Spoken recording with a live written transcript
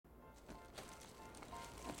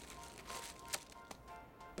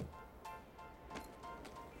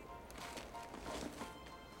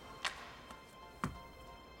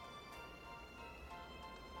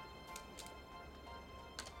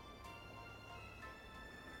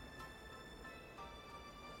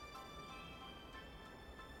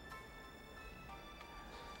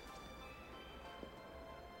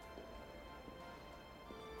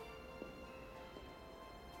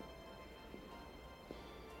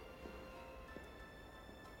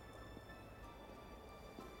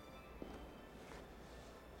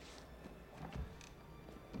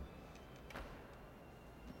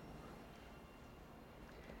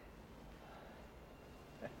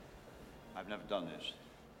I've never done this.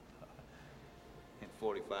 In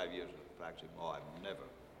 45 years of practicing law, I've never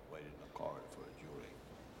waited in a corridor for a jury.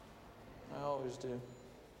 I always do.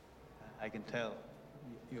 I can tell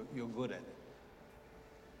you're good at it.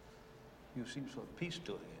 You seem so at peace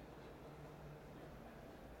doing it.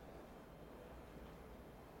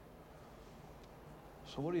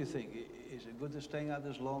 So what do you think? Is it good to staying out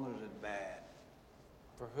this long, or is it bad?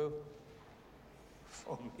 For who?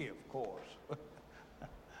 For me, of course.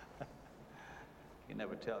 You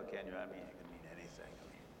never tell, can you? I mean, it could mean anything. I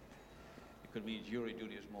mean, it could mean jury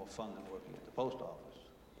duty is more fun than working at the post office.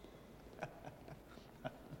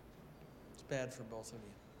 It's bad for both of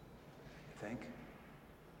you. You think? Okay.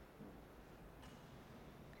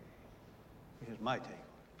 Here's my take on it.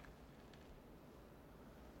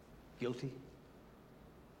 Guilty?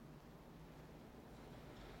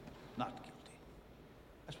 Not guilty.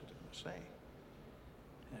 That's what they're going to say.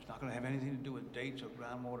 And it's not going to have anything to do with dates or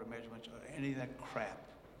groundwater measurements or any of that crap,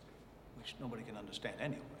 which nobody can understand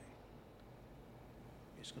anyway.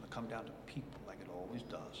 It's going to come down to people like it always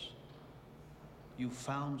does. You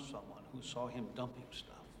found someone who saw him dumping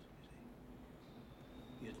stuff, you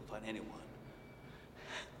see. You didn't find anyone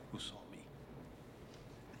who saw me.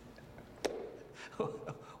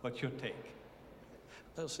 What's your take?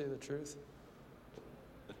 They'll see the truth.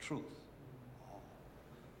 The truth? Oh.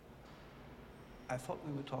 I thought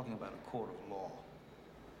we were talking about a court of law.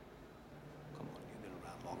 Come on, you've been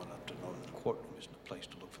around long enough to know that the courtroom isn't a place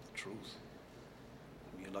to look for the truth.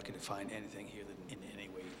 I mean, you're lucky to find anything here that in any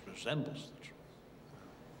way resembles the truth.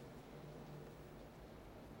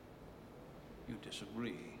 You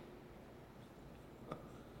disagree.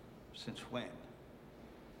 Since when?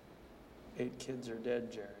 8 kids are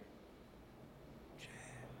dead, Jerry.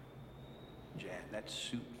 Jan, that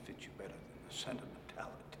suit fits you better than the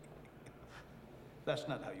sentimentality. That's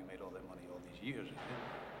not how you made all that money all these years, is it?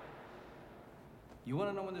 You want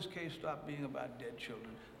to know when this case stopped being about dead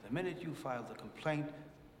children? The minute you filed the complaint,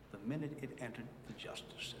 the minute it entered the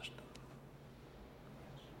justice system.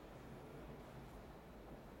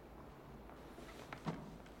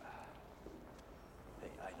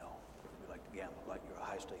 Hey, I know you like to gamble, like you're a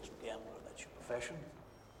high-stakes gambler. That's your profession.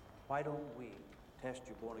 Why don't we test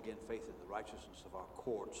your born-again faith in the righteousness of our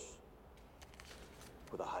courts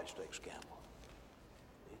with a high-stakes gamble?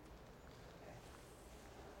 See? Okay.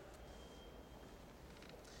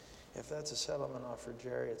 If that's a settlement offer,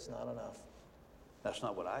 Jerry, it's not enough. That's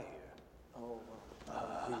not what I hear. Oh,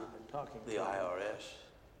 well, who you've been talking to? The IRS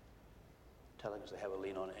telling us they have a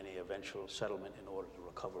lien on any eventual settlement in order to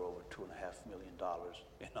recover over $2.5 million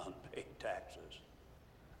in unpaid taxes.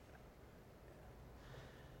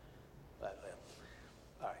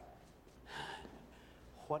 All right.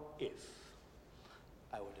 What if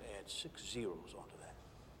I were to add 6 zeros onto that?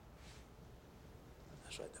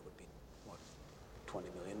 That's right, that would be, what,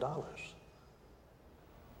 $20 million.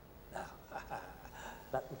 Now,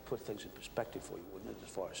 that would put things in perspective for you, wouldn't it,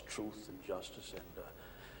 as far as truth and justice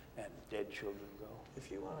and dead children go?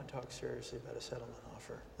 If you want to talk seriously about a settlement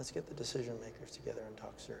offer, let's get the decision makers together and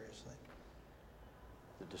talk seriously.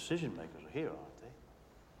 The decision makers are here, aren't they?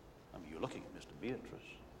 I mean, you're looking at Mr.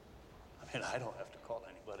 Beatrice. I mean, I don't have to call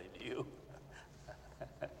anybody to you.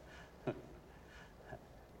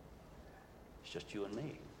 It's just you and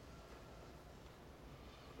me.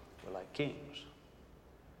 We're like kings.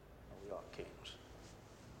 We are kings.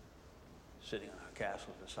 Sitting in our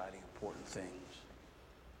castle, deciding important things,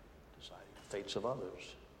 deciding the fates of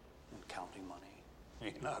others, and counting money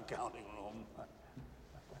in our counting room.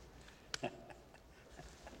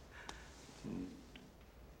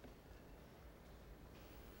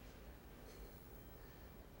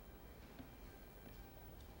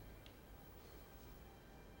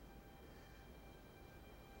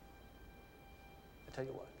 I tell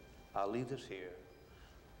you what, I'll leave this here.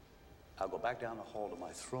 I'll go back down the hall to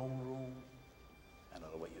my throne room, and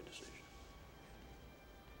I'll await your decision.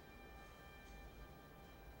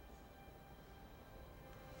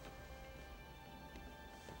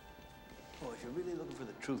 Oh, if you're really looking for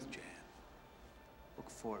the truth, Jan, look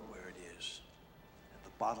for it where it is, at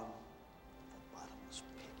the bottom of the bottomless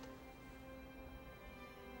pit.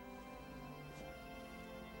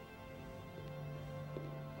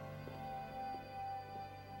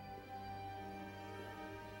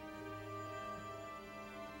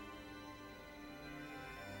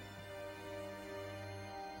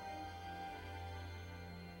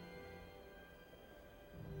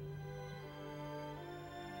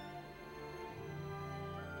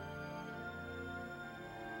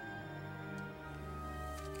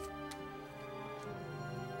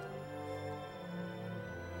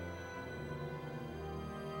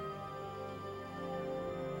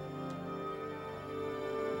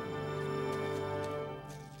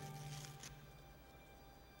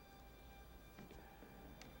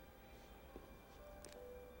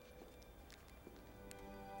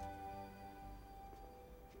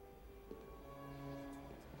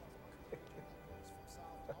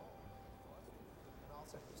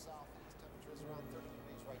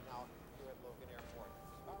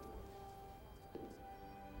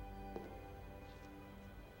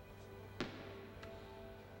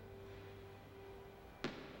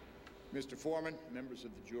 Mr. Foreman, members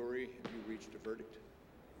of the jury, have you reached a verdict?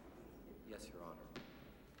 Yes, Your Honor.